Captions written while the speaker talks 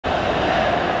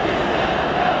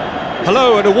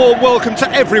Hello and a warm welcome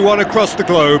to everyone across the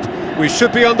globe. We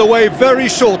should be underway very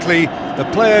shortly. The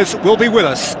players will be with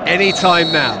us any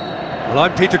time now. Well,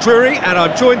 I'm Peter Drury and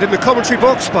I'm joined in the commentary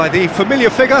box by the familiar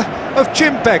figure of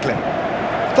Jim Beglin.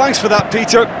 Thanks for that,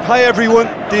 Peter. Hi everyone.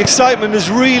 The excitement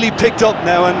has really picked up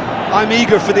now and I'm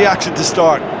eager for the action to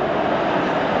start.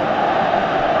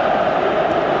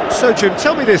 So Jim,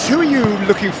 tell me this, who are you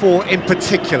looking for in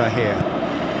particular here?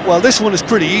 Well, this one is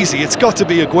pretty easy. It's got to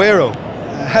be Aguero.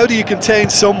 How do you contain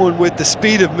someone with the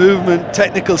speed of movement,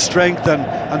 technical strength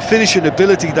and finishing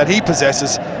ability that he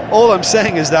possesses? All I'm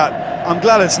saying is that I'm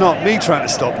glad it's not me trying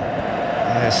to stop him.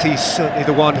 Yes, he's certainly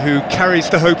the one who carries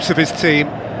the hopes of his team.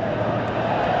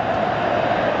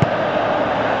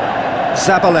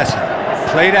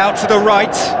 Zabaleta, played out to the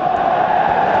right.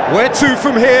 Where to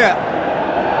from here?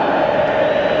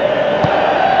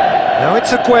 Now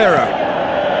it's Aguero.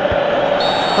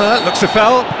 Well, that looks a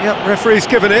foul. Yep, referee's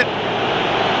given it.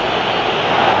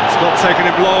 Not taking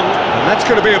him long, and that's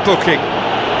going to be a booking.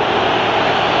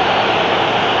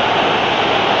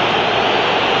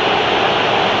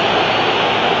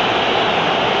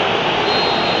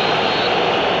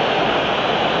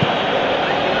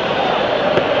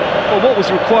 Well, what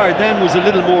was required then was a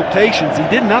little more patience. He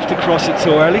didn't have to cross it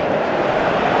so early.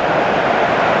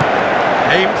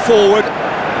 Aim forward.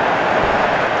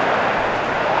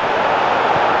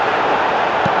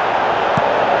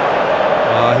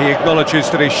 He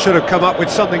acknowledges that he should have come up with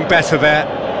something better there.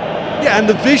 Yeah, and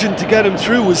the vision to get him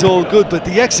through was all good, but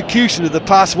the execution of the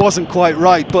pass wasn't quite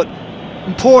right. But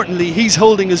importantly, he's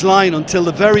holding his line until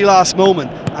the very last moment,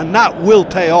 and that will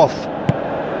pay off.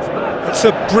 It's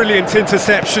a brilliant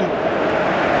interception.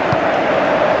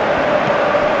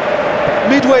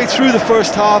 Midway through the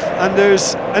first half, and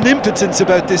there's an impotence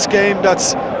about this game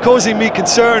that's causing me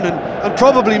concern, and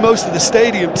probably most of the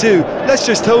stadium too. Let's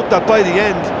just hope that by the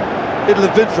end, it'll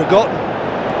have been forgotten.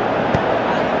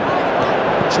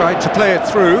 Tried to play it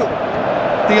through.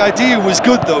 The idea was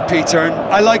good though, Peter, and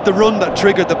I like the run that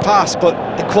triggered the pass,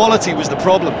 but the quality was the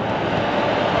problem.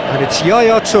 And it's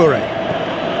Yaya Toure.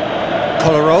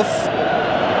 Kolarov.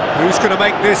 Who's going to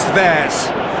make this theirs?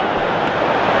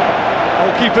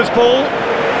 Goalkeeper's ball.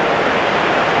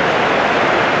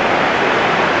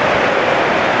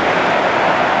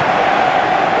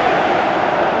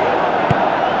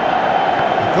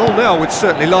 Goal now would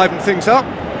certainly liven things up.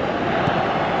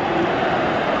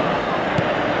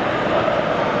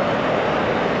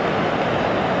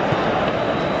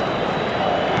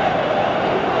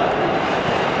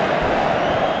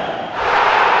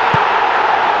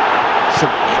 Some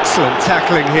excellent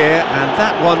tackling here, and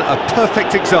that one a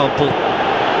perfect example.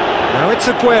 Now it's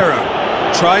Aguero.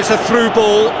 Tries a through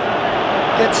ball.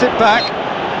 Gets it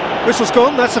back. Whistle's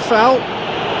gone, that's a foul.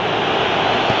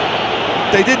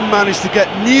 They didn't manage to get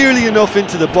nearly enough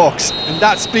into the box, and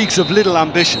that speaks of little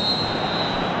ambition.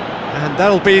 And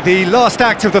that'll be the last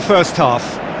act of the first half.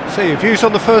 So your views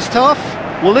on the first half?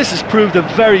 Well, this has proved a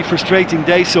very frustrating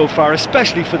day so far,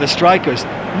 especially for the strikers.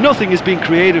 Nothing has been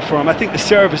created for them. I think the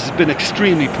service has been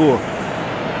extremely poor.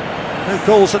 No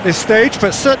goals at this stage,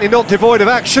 but certainly not devoid of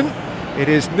action. It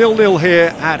is 0-0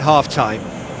 here at half-time.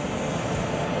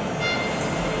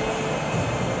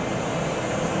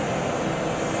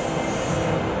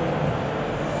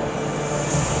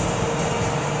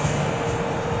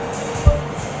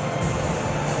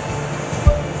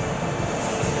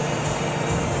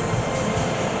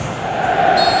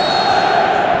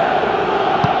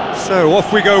 So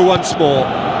off we go once more.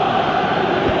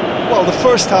 Well, the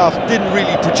first half didn't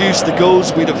really produce the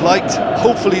goals we'd have liked.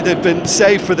 Hopefully they've been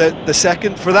saved for the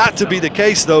second. For that to be the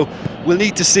case, though, we'll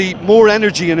need to see more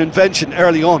energy and invention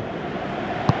early on.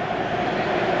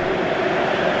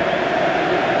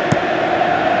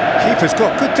 Keeper's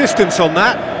got good distance on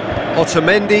that.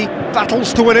 Otamendi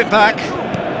battles to win it back.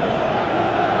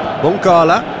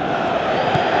 Mongala.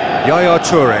 Yaya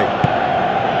Toure.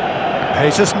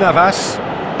 Jesus Navas.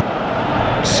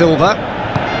 Silva.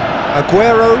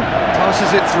 Aguero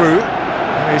passes it through.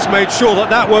 He's made sure that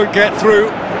that won't get through.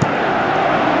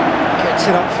 Gets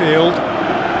it upfield.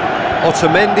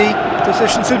 Otamendi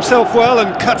positions himself well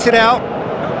and cuts it out.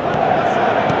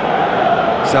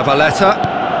 Zabaleta.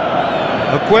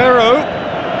 Aguero.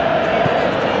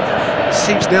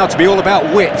 Seems now to be all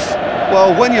about width.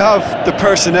 Well, when you have the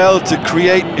personnel to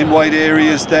create in wide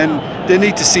areas, then they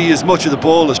need to see as much of the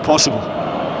ball as possible.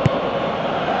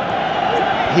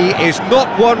 He is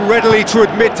not one readily to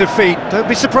admit defeat. Don't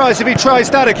be surprised if he tries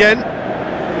that again.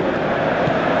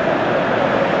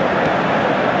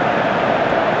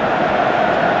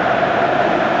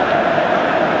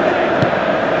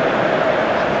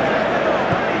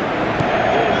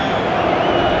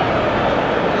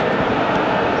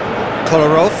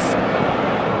 Kolarov.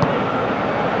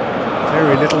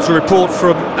 Very little to report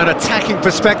from an attacking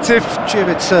perspective. Jim,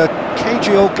 it's a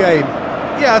cagey old game.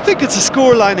 Yeah, I think it's a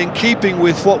scoreline in keeping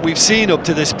with what we've seen up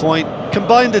to this point.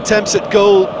 Combined attempts at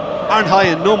goal aren't high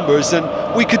in numbers, and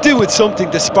we could do with something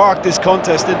to spark this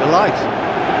contest into life.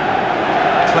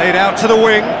 Played out to the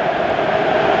wing.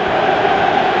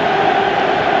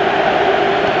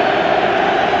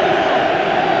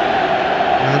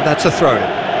 And that's a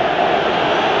throw-in.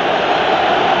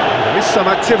 There is some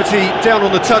activity down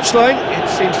on the touchline. It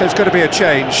seems there's going to be a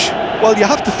change. Well, you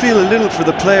have to feel a little for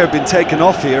the player being taken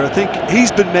off here. I think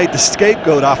he's been made the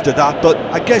scapegoat after that, but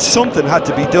I guess something had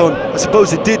to be done. I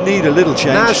suppose it did need a little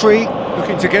change. Nasri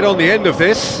looking to get on the end of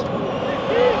this.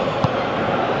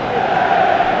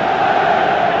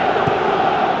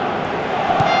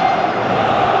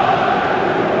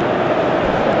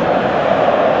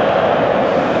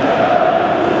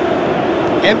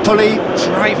 Empoli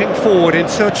driving forward in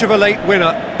search of a late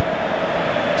winner.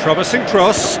 Promising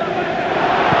cross.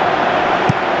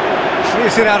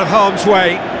 Clears it out of harm's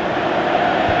way.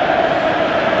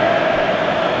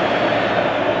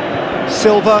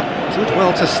 Silva did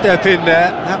well to step in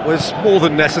there. That was more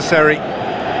than necessary.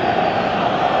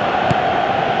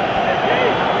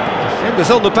 Defenders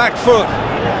on the back foot.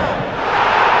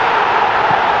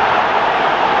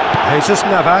 Jesus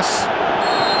Navas.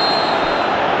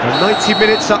 The 90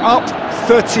 minutes are up,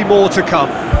 30 more to come.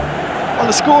 Well,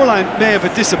 the scoreline may have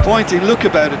a disappointing look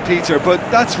about it, Peter, but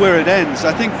that's where it ends.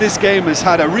 I think this game has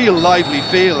had a real lively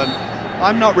feel, and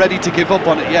I'm not ready to give up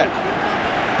on it yet.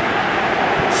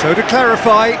 So to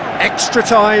clarify, extra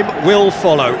time will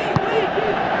follow.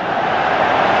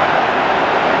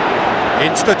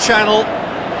 Into the channel.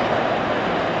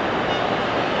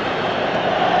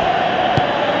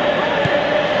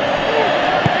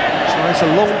 Tries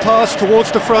a long pass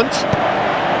towards the front.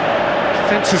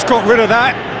 Defence has got rid of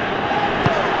that.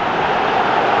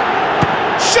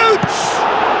 Shoots!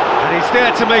 And he's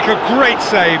there to make a great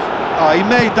save. He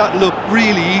made that look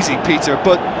really easy, Peter,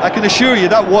 but I can assure you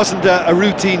that wasn't a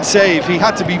routine save. He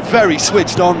had to be very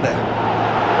switched on there.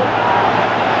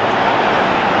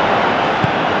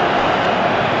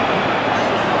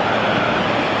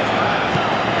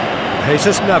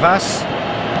 Jesus Navas.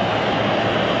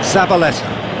 Zabaleta.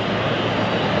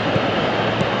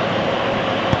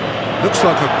 Looks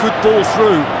like a good ball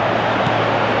through.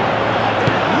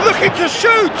 Looking to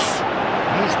shoot!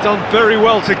 He's done very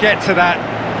well to get to that.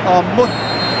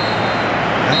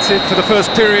 That's it for the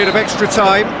first period of extra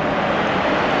time.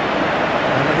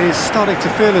 And it is starting to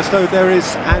feel as though there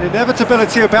is an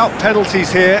inevitability about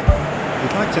penalties here.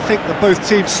 You'd like to think that both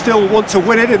teams still want to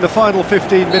win it in the final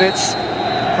 15 minutes.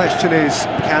 The question is,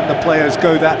 can the players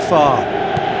go that far?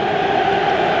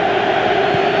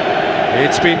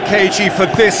 It's been cagey for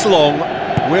this long.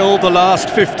 Will the last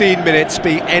 15 minutes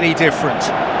be any different?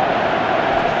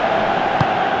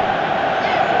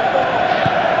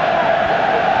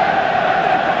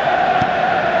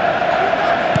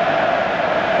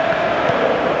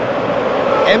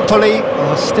 Empoli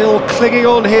are still clinging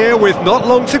on here with not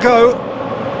long to go.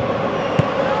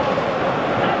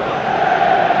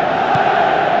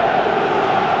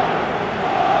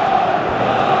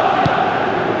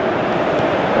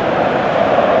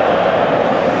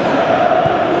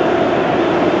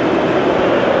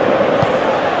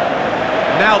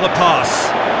 Now the pass.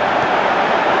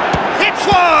 Hits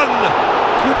one!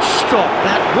 Good stop,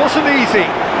 that wasn't easy.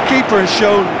 Keeper has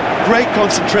shown great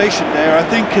concentration there. I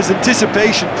think his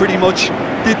anticipation pretty much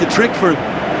did the trick for him.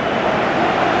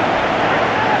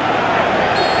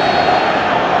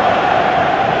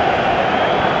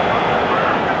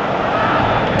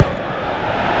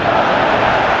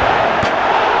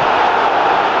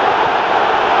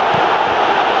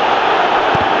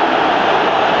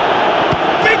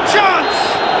 Big chance!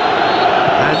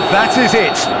 And that is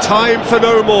it. Time for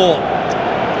no more.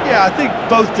 Yeah, I think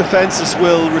both defences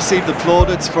will receive the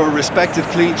plaudits for respective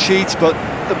clean sheets, but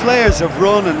the players have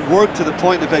run and worked to the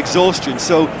point of exhaustion,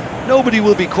 so nobody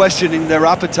will be questioning their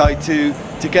appetite to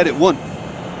get it won.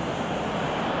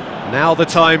 Now the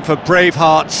time for brave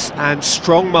hearts and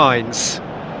strong minds.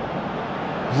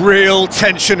 Real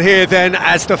tension here then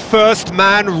as the first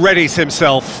man readies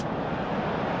himself.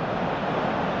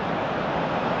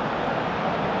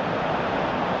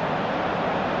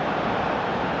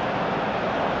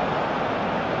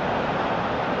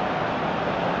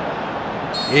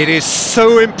 It is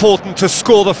so important to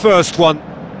score the first one.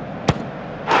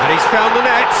 And he's found the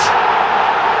net.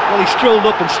 Well, he strolled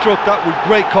up and struck that with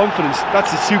great confidence.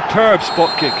 That's a superb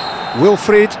spot kick.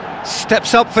 Wilfried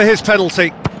steps up for his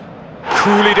penalty.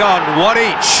 Coolly done, one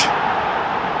each.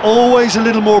 Always a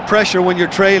little more pressure when you're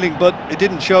trailing, but it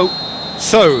didn't show.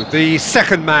 So, the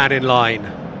second man in line.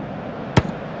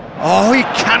 Oh, he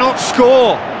cannot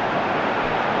score!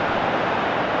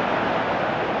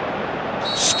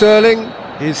 Sterling,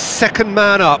 his second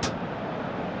man up.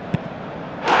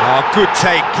 Oh, good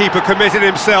take, keeper committed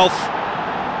himself.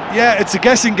 Yeah, it's a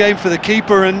guessing game for the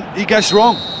keeper, and he guessed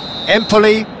wrong.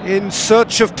 Empoli in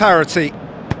search of parity.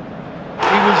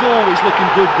 He was always looking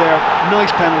good there.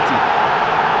 Nice penalty.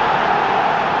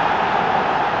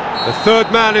 The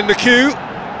third man in the queue.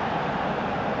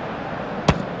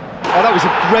 Oh, that was a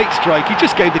great strike. He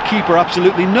just gave the keeper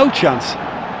absolutely no chance.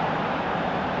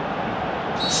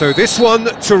 So this one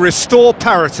to restore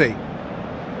parity.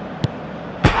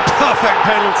 Perfect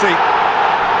penalty.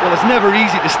 Well, it's never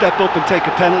easy to step up and take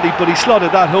a penalty, but he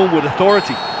slotted that home with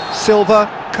authority. Silva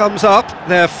comes up,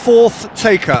 their fourth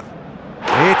taker.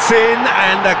 It's in,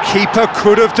 and the keeper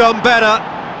could have done better.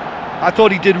 I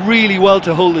thought he did really well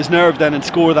to hold his nerve then and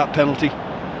score that penalty.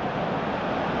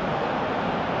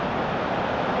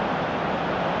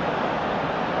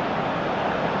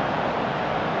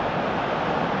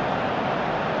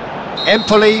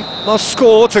 Empoli must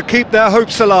score to keep their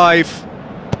hopes alive.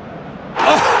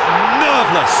 Oh,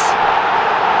 nerveless.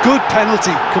 Good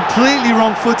penalty, completely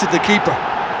wrong-footed the keeper.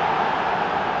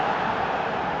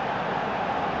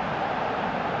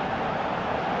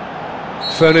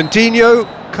 Fernandinho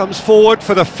comes forward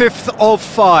for the fifth of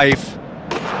five.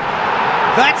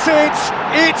 That's it!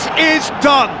 It is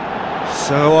done!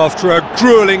 So after a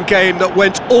gruelling game that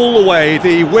went all the way,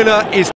 the winner is